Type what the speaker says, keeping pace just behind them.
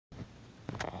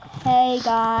Hey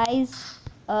guys,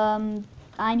 I'm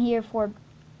here for,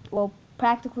 well,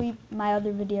 practically my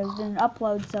other videos didn't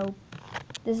upload, so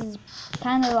this is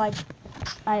kind of like,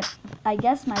 I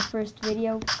guess my first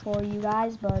video for you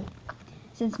guys, but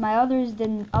since my others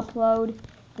didn't upload,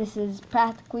 this is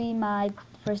practically my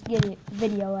first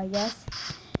video, I guess.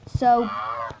 So,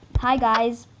 hi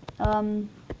guys, I'm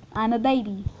a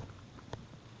baby.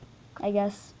 I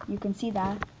guess you can see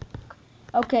that.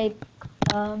 Okay,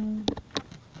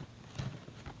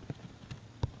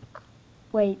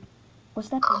 wait, what's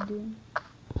that thing doing?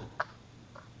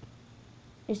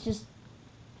 It's just,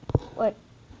 what?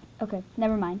 Okay,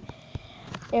 never mind.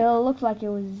 It looked like it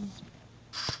was,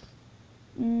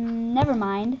 never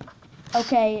mind.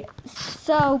 Okay,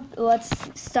 so let's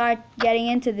start getting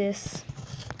into this.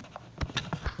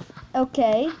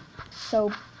 Okay,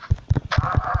 so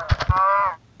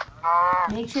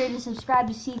make sure to subscribe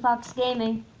to CFox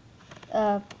Gaming.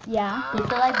 yeah. Hit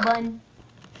the like button.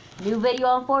 New video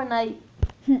on Fortnite.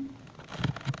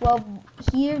 Well,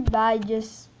 here I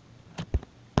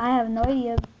have no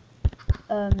idea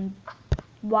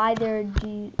why there are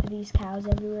these cows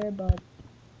everywhere, but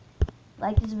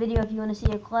Like this video if you want to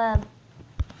see a collab.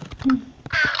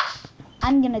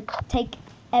 I'm gonna take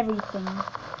everything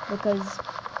because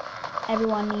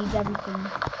everyone needs everything.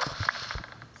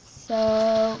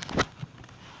 So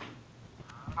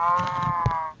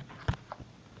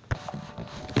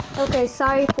okay,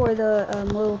 sorry for the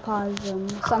little pause.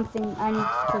 Something I need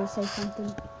to say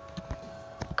something.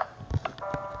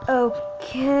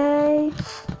 Okay.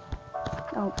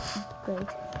 Oh, great.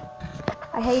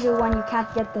 I hate it when you can't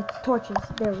get the torches.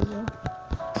 There we go.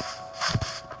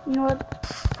 You know what?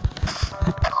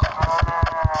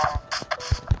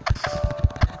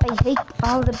 I hate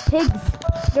all the pigs.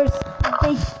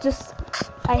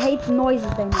 I hate the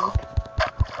noises they make.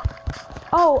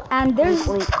 Oh, and there's...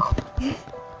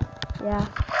 yeah.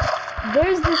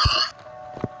 There's this...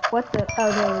 What the...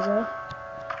 Oh, there we go.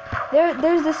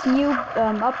 There's this new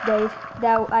update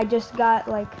that I just got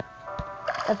like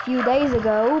a few days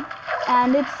ago,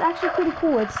 and it's actually pretty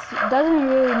cool. It doesn't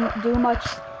really do much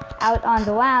out on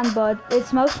the land, but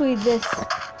it's mostly this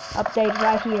update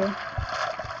right here.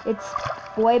 It's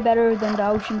way better than the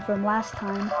ocean from last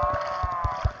time.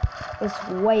 It's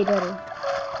way better.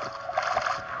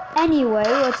 Anyway,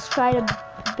 let's try to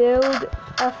build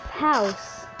a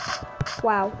house.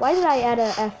 Wow, why did I add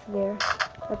a F there?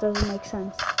 That doesn't make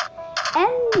sense.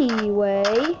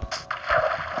 Anyway,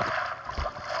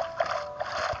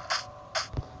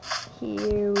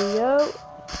 here we go.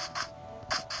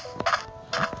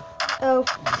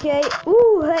 Okay.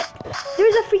 Ooh,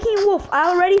 there's a freaking wolf. I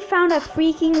already found a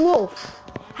freaking wolf.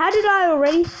 How did I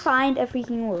already find a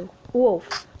freaking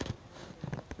wolf?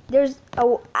 There's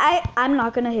I'm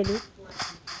not gonna hit it.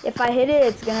 If I hit it,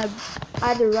 it's gonna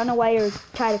either run away or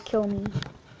try to kill me.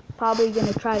 Probably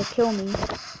gonna try to kill me.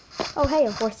 Oh, hey,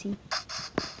 a horsey.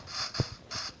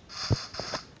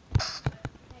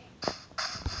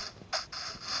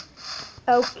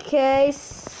 Okay,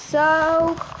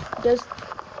 so just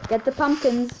get the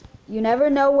pumpkins. You never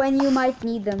know when you might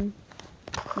need them.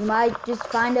 You might just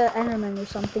find an enderman or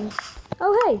something.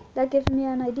 Oh, hey, that gives me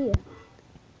an idea.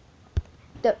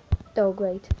 Oh,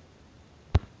 great.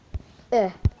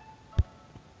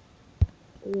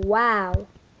 Wow.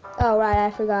 Oh, right,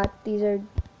 I forgot. These are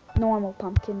normal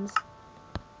pumpkins.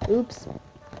 Oops.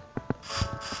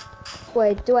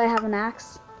 Wait, do I have an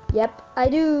axe? Yep, I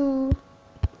do.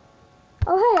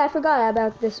 Oh, hey, I forgot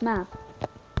about this map.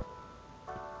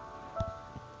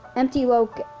 Empty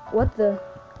what the?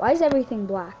 Why is everything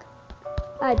black?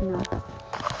 I don't know.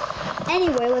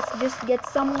 Anyway, let's just get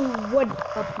some wood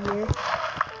up here.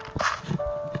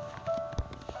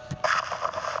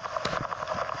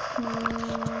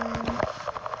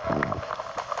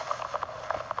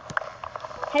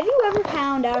 Have you ever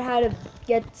found out how to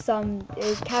get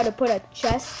how to put a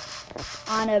chest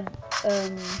on a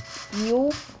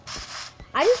mule?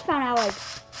 I just found out like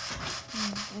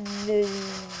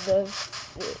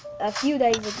a few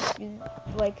days,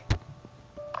 like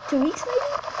 2 weeks maybe?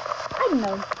 I don't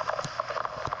know.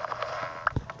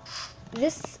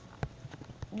 This,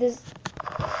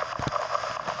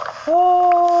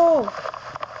 oh!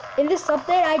 In this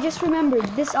update, I just remembered,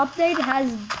 this update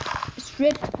has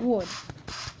stripped wood.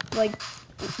 Like,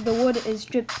 the wood is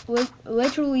stripped,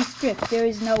 literally stripped. There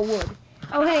is no wood.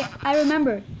 Oh, hey, I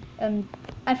remember.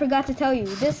 I forgot to tell you,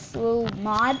 this little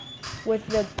mod with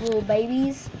the little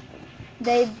babies,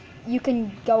 you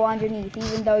can go underneath,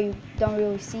 even though you don't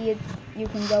really see it. You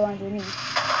can go underneath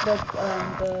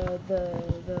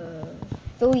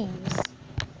the leaves.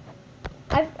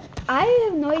 I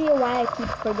have no idea why I keep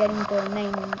forgetting the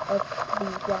name of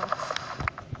these blocks.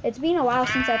 It's been a while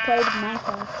since I played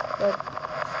Minecraft, but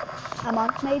a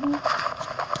month maybe.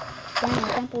 Dang, I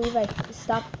can't believe I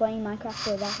stopped playing Minecraft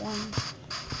for that long.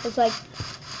 It's like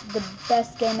the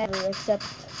best game ever, except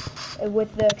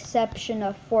with the exception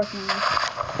of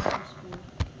Fortnite.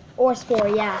 Or Spore,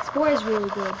 yeah. Spore is really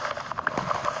good.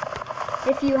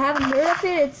 If you haven't heard of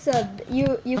it, it's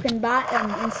you can buy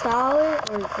install it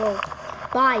or well,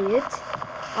 buy it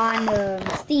on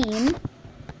Steam.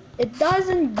 It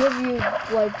doesn't give you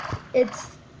like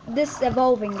it's this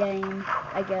evolving game,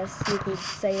 I guess you could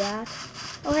say that.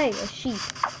 Oh hey, a sheep.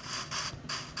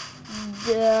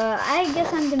 I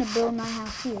guess I'm gonna build my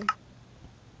house here.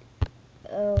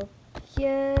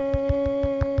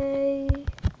 Okay.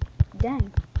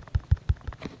 Dang.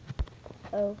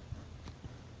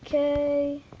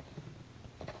 Okay.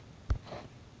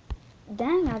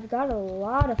 Dang, I've got a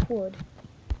lot of wood.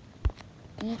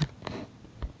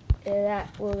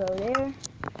 That will go there.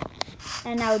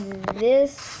 And now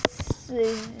this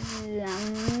is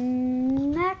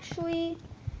actually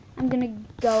I'm gonna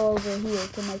go over here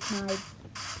to make my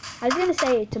I was gonna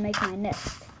say to make my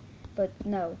nest, but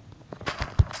no.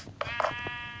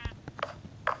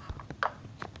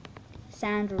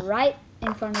 Sand right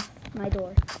in front of my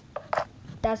door.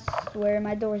 That's where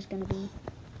my door is gonna be.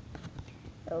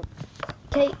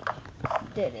 Okay.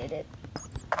 Did it.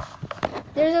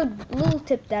 There's a little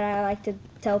tip that I like to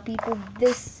tell people.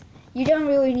 This, you don't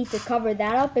really need to cover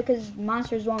that up because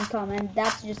monsters won't come, and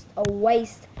that's just a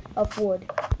waste of wood.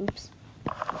 Oops.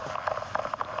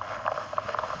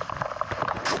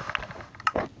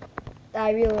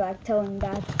 I really like telling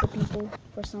that to people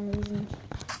for some reason.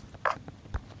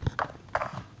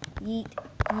 Yeet,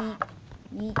 yeet,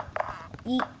 yeet,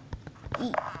 yeet,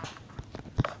 yeet.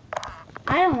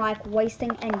 I don't like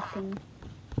wasting anything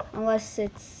unless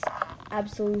it's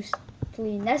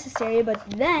absolutely necessary, but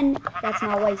then that's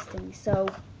not wasting, so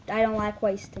I don't like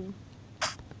wasting.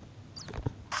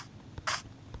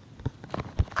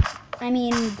 I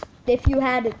mean, if you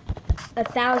had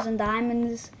 1,000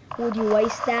 diamonds, would you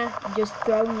waste that just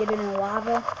throwing it in a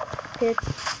lava pit?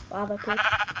 I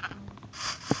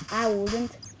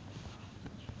wouldn't.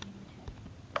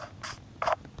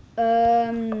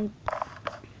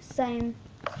 Same.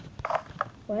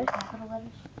 What? Capital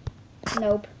letters?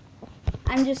 Nope.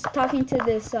 I'm just talking to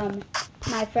this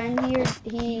my friend here.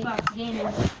 He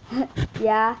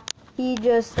yeah. He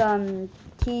just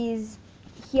he's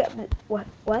here. What?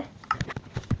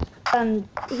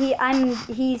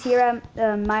 He's here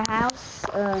at my house.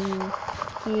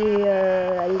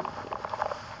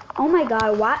 Oh my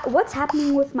God! What's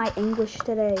happening with my English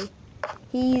today?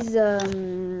 He's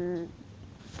all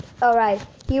right.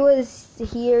 He was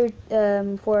here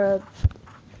for a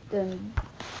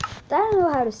I don't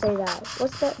know how to say that.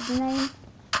 What's the name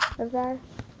of that?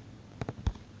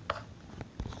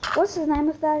 What's the name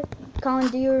of that? Colin,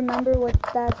 do you remember what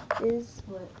that is?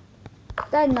 What?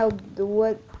 I don't know.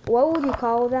 What would you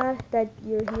call that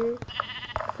you're here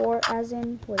for? As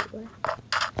in, wait.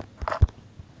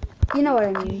 You know what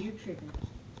I mean?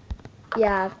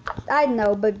 Yeah, I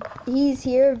know, but he's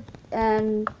here,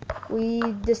 and we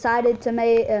decided to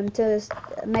make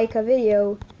a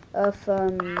video of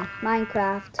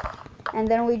Minecraft, and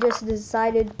then we just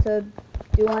decided to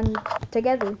do one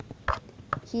together.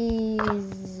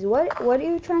 He's what are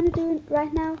you trying to do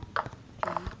right now?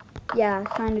 Yeah,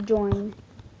 trying to join.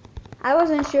 I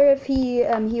wasn't sure if he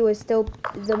was still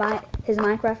his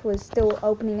Minecraft was still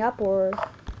opening up or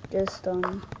just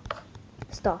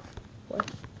stuff.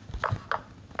 What?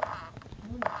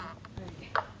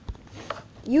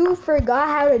 You forgot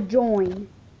how to join.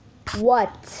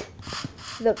 What?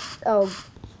 Oh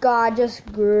God, just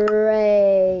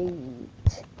great.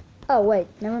 Oh wait,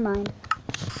 never mind.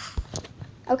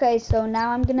 Okay, so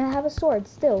now I'm gonna have a sword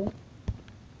still.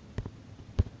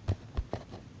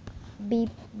 Beep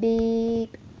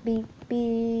beep beep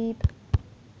beep.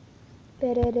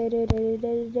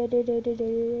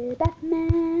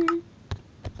 Batman.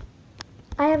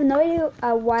 I have no idea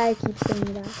why I keep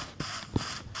singing that.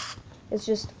 It's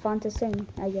just fun to sing,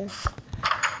 I guess.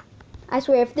 I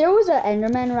swear, if there was an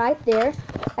Enderman right there,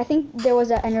 I think there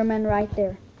was an Enderman right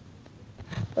there.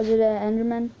 Was it an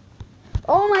Enderman?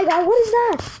 Oh my God, what is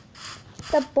that?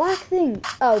 That black thing.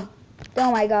 Oh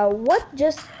my God, what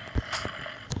just...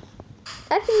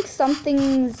 I think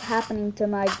something's happening to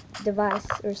my device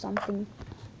or something.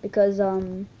 Because,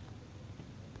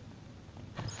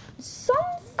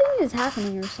 something is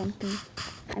happening or something.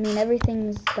 I mean,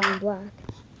 everything's gone black.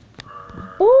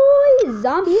 Boy,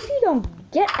 zombie, if you don't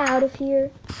get out of here.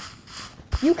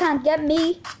 You can't get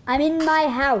me. I'm in my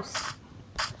house.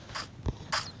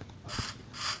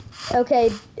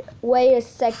 Okay, wait a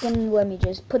second. Let me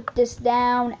just put this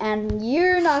down, and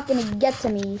you're not gonna get to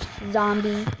me,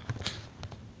 zombie.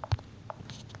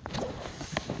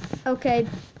 Okay,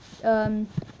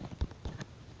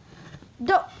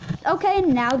 okay,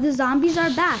 now the zombies are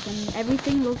back, and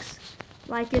everything looks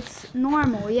like it's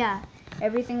normal. Yeah,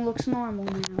 everything looks normal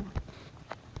now.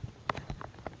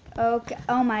 Okay.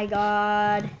 Oh my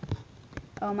god.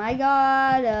 Oh my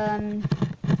god.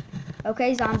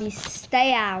 Okay, zombies,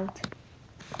 stay out.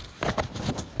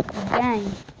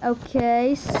 Dang.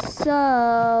 Okay,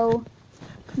 so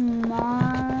come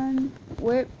on.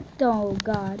 Where? Oh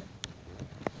god.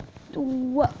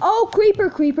 What? Oh,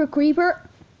 creeper.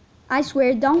 I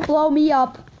swear, don't blow me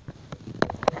up.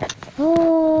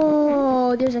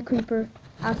 Oh, there's a creeper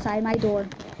outside my door.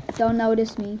 Don't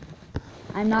notice me.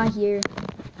 I'm not here.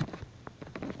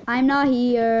 I'm not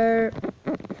here.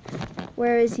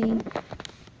 Where is he?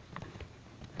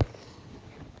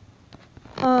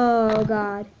 Oh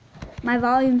god. My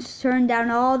volume's turned down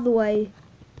all the way.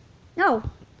 No.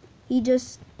 He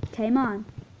just came on.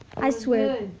 I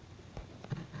swear. Good.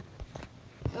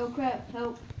 Oh crap,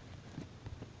 help.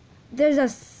 There's a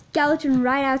skeleton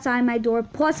right outside my door,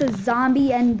 plus a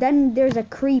zombie, and then there's a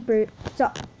creeper.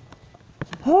 So,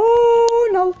 oh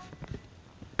no.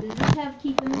 Does this have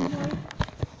keep inventory?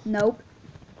 Nope.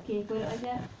 Can you put it like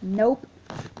that? Nope.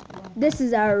 This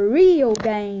is a real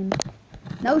game.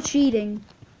 No cheating.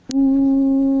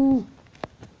 Ooh.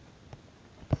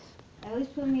 At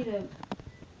least put me to,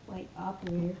 like,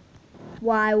 operator.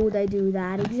 Why would I do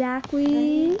that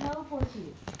exactly? Teleport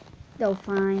you. Oh,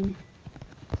 fine.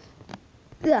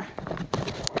 Ugh.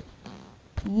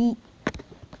 Yeet.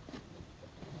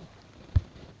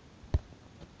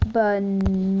 But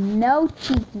no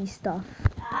cheeky stuff.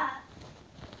 Ah.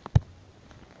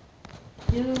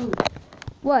 Dude.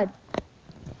 What?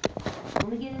 Let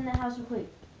me get in the house real quick.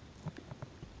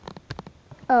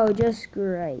 Oh, just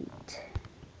great.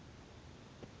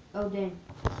 Oh, dang.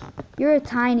 You're a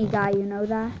tiny guy, you know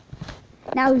that?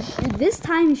 Now, this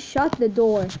time, shut the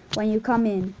door when you come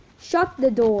in. Shut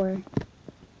the door.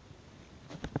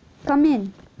 Come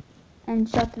in and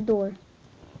shut the door.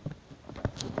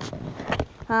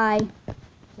 Hi.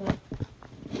 So,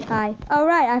 Hi. Oh,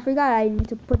 right, I forgot I need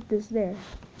to put this there.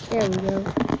 There we go.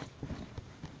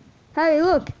 Hey,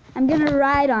 look, I'm gonna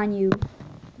ride on you.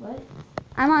 what?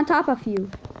 I'm on top of you.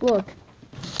 Look.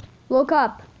 Look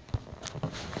up.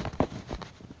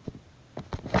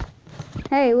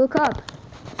 Hey, look up.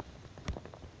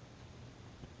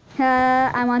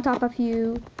 I'm on top of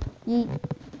you. Yeet.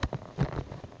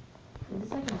 Is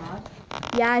this like a mod?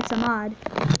 Yeah, it's a mod.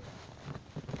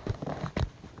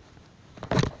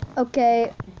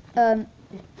 Okay,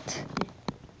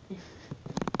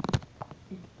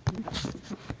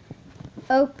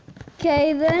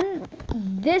 okay then,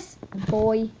 this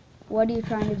boy, what are you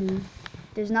trying to do?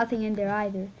 There's nothing in there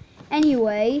either.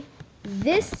 Anyway,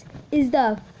 this is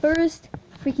the first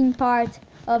freaking part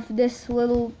of this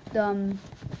little,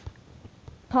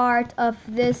 part of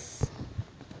this,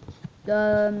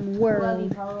 Above you,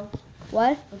 world. Paulo.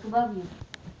 What? Look above you.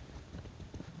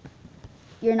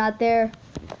 You're not there.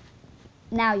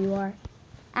 Now you are.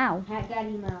 Ow. Hat got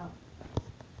him out.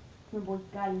 Here, boy,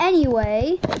 got him.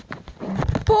 Anyway,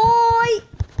 boy!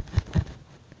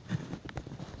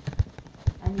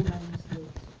 I knew my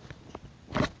mistakes.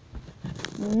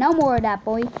 No more of that,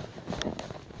 boy.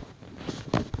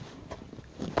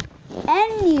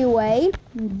 Anyway,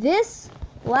 this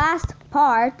last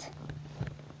part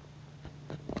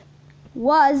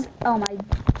was, oh my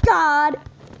god,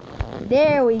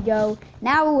 there we go.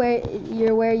 Now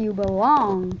you're where you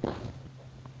belong.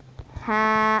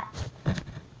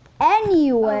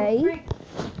 Anyway, Oh, frick.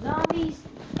 Zombies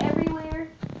everywhere.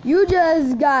 you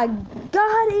just got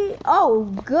it. Oh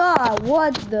god,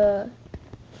 what the?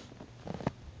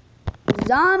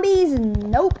 Zombies?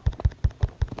 Nope.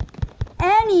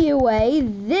 Anyway,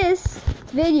 this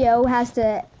video has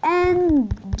to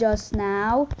end just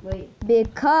now Wait.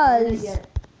 because Yet.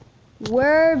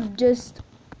 we're just,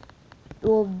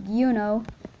 well, you know,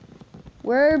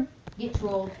 we're, Get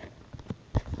trolled.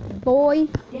 boy,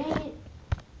 Dang it.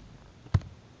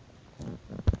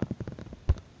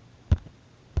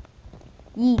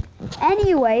 yeet.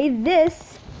 Anyway,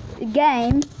 this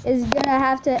game is gonna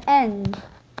have to end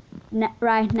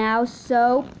right now,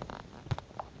 so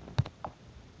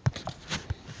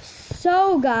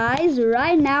guys,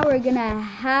 right now we're gonna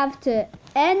have to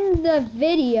end the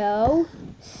video,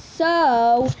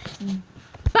 so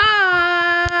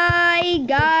bye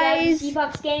guys.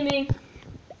 Subscribe to CFox Gaming.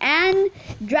 And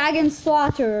Dragon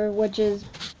Slaughter, which is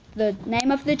the name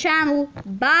of the channel.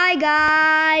 Bye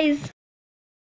guys.